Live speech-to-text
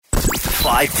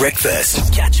5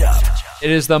 Breakfast. Catch up. It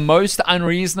is the most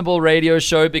unreasonable radio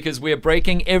show because we are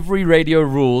breaking every radio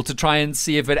rule to try and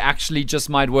see if it actually just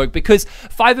might work. Because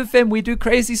 5FM, we do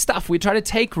crazy stuff. We try to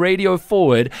take radio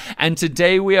forward. And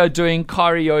today we are doing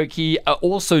karaoke,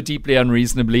 also deeply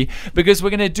unreasonably, because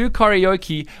we're going to do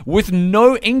karaoke with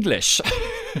no English.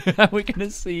 We're going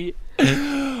to see.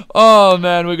 Oh,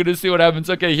 man, we're going to see what happens.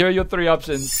 Okay, here are your 3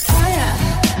 options.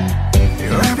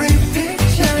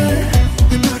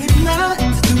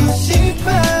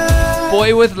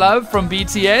 Boy With Luv from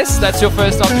BTS. That's your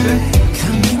first option.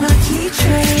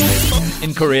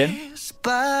 In Korean.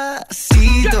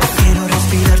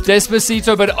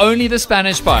 Despacito, but only the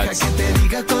Spanish parts.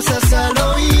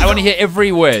 I want to hear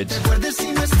every word.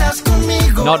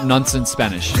 Not nonsense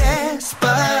Spanish.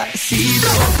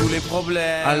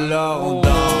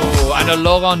 Oh, and a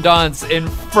Laurent dance in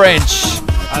French.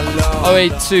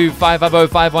 082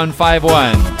 550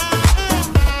 5151.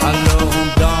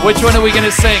 Which one are we going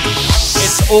to sing?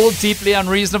 It's all deeply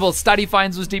unreasonable. Study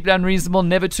finds was deeply unreasonable.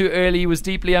 Never too early was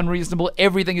deeply unreasonable.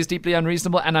 Everything is deeply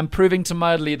unreasonable. And I'm proving to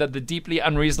Mudley that the deeply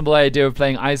unreasonable idea of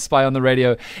playing I Spy on the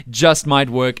radio just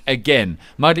might work again.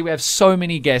 Mudley, we have so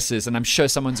many guesses, and I'm sure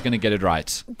someone's going to get it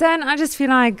right. Dan, I just feel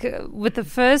like with the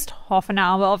first half an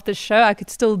hour of the show, I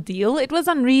could still deal. It was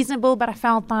unreasonable, but I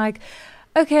felt like,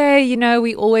 okay, you know,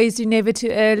 we always do never too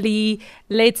early.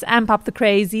 Let's amp up the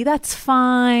crazy. That's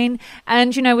fine.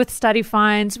 And, you know, with study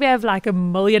finds, we have like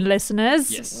 1 million listeners.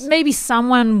 Yes. Maybe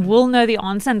someone will know the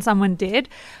answer and someone did.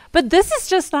 But this is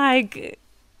just like,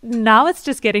 now it's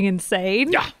just getting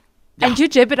insane. Yeah. And you're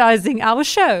jeopardizing our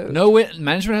show. No,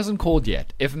 management hasn't called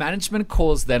yet. If management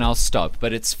calls, then I'll stop.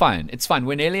 But it's fine. It's fine.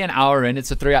 We're nearly an hour in.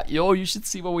 It's a 3 hour. Yo, you should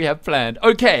see what we have planned.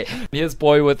 Okay. Here's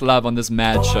Boy With Luv on this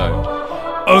mad show.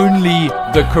 Only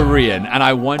the Korean, and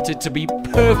I want it to be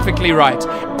perfectly right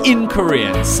in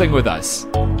Korean. Sing with us.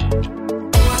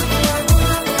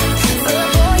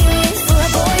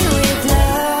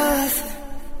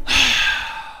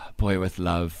 Boy With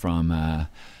Luv from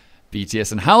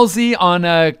BTS and Halsey on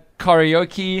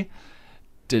karaoke.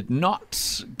 Did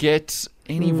not get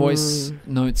any voice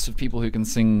notes of people who can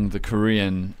sing the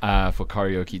Korean for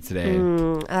karaoke today.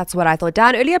 That's what I thought.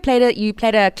 Dan, earlier you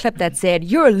played a clip that said,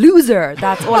 "You're a loser."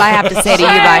 That's all I have to say to you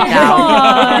right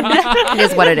now. It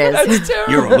is what it is. That's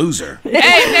terrible. You're a loser.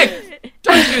 Hey, Nick,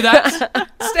 don't do that.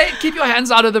 Keep your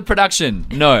hands out of the production.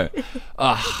 No.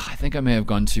 I think I may have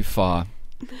gone too far.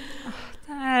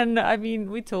 Dan, I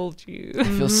mean, we told you. I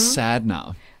feel sad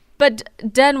now. But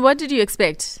Dan, what did you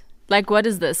expect? Like, what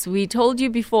is this? We told you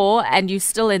before and you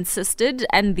still insisted,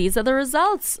 and these are the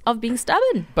results of being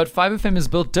stubborn. But 5FM is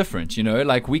built different, you know?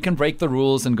 Like, we can break the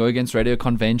rules and go against radio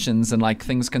conventions and, like,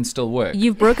 things can still work.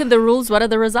 You've broken the rules. What are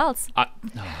the results?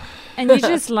 And you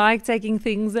just like taking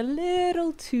things a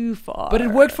little too far. But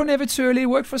it worked for Never Too Early. It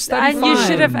worked for Study And you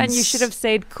should have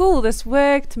said, cool, this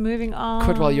worked, moving on.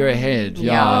 Quit while you're ahead.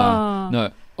 Yeah.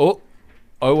 No. Oh,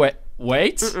 wait.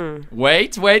 Wait.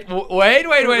 Wait.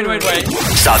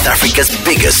 South Africa's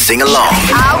biggest sing-along.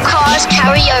 Our cars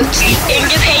karaoke,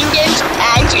 independent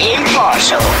and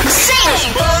impartial.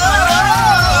 Sing!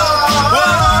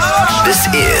 This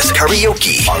is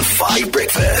Karaoke on 5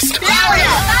 Breakfast.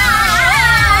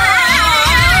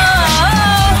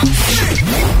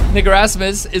 Nick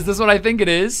Erasmus, is this what I think it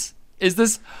is? Is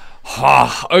this...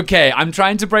 okay, I'm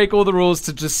trying to break all the rules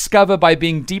to discover by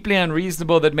being deeply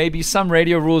unreasonable that maybe some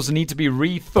radio rules need to be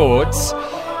rethought.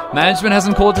 Management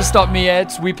hasn't called to stop me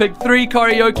yet. We picked 3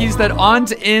 karaokes that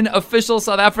aren't in official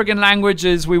South African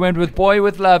languages. We went with Boy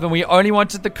With Luv and we only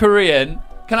wanted the Korean.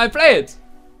 Can I play it?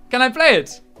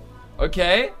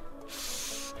 Okay.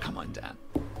 Come on, Dan.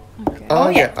 Okay. Oh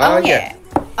yeah.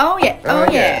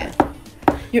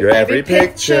 Your every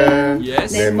picture.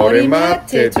 Yes. 내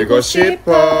머리맡에 두고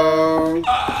싶어.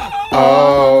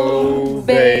 Oh,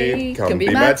 babe, come be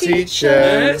my teacher.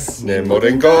 Yes. 내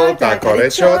모든 걸 다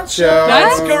가르쳐줘.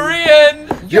 That's Korean.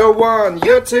 You're 1,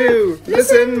 you're 2.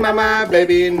 Listen, mama,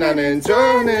 baby, 나는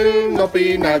저는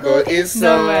높이 나고 있어.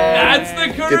 No way. That's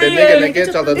the 그대 Korean. 내게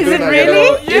젖어 Is it 눈하게로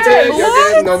really? 이제 Yes.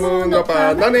 여기 너무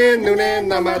높아 너네 눈에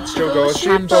남아주고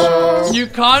싶어. You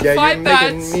can't Yeah, fight you're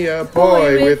that. making me a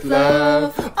boy with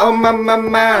love. Oh my my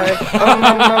my, oh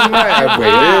my my my. I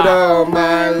waited all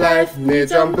my life. 네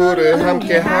전부를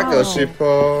함께 하고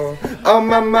싶어. Oh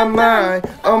my my my,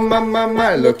 oh my my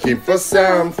my. Looking for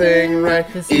something right.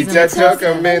 이제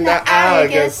조금은 나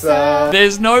알겠어.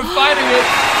 There's no fighting it.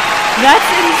 That's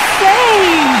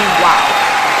insane. Wow.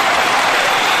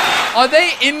 Are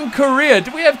they in Korea?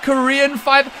 Do we have Korean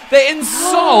 5? They're in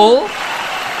Seoul.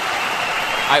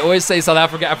 I always say South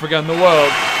Africa, Africa, and the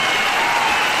world.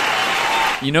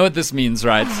 You know what this means,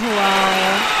 right?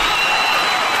 Wow.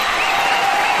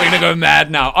 We're going to go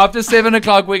mad now. After 7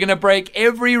 o'clock, we're going to break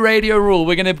every radio rule.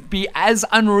 We're going to be as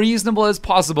unreasonable as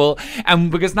possible.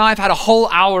 And because now I've had a whole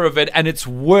hour of it and it's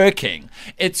working.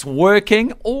 It's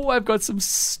working. Oh, I've got some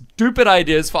stupid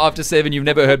ideas for After 7 you've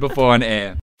never heard before on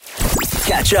air.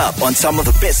 Catch up on some of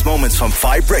the best moments from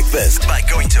 5 Breakfast by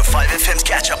going to 5FM's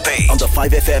catch-up page on the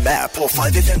 5FM app or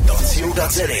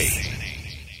 5FM.co.za.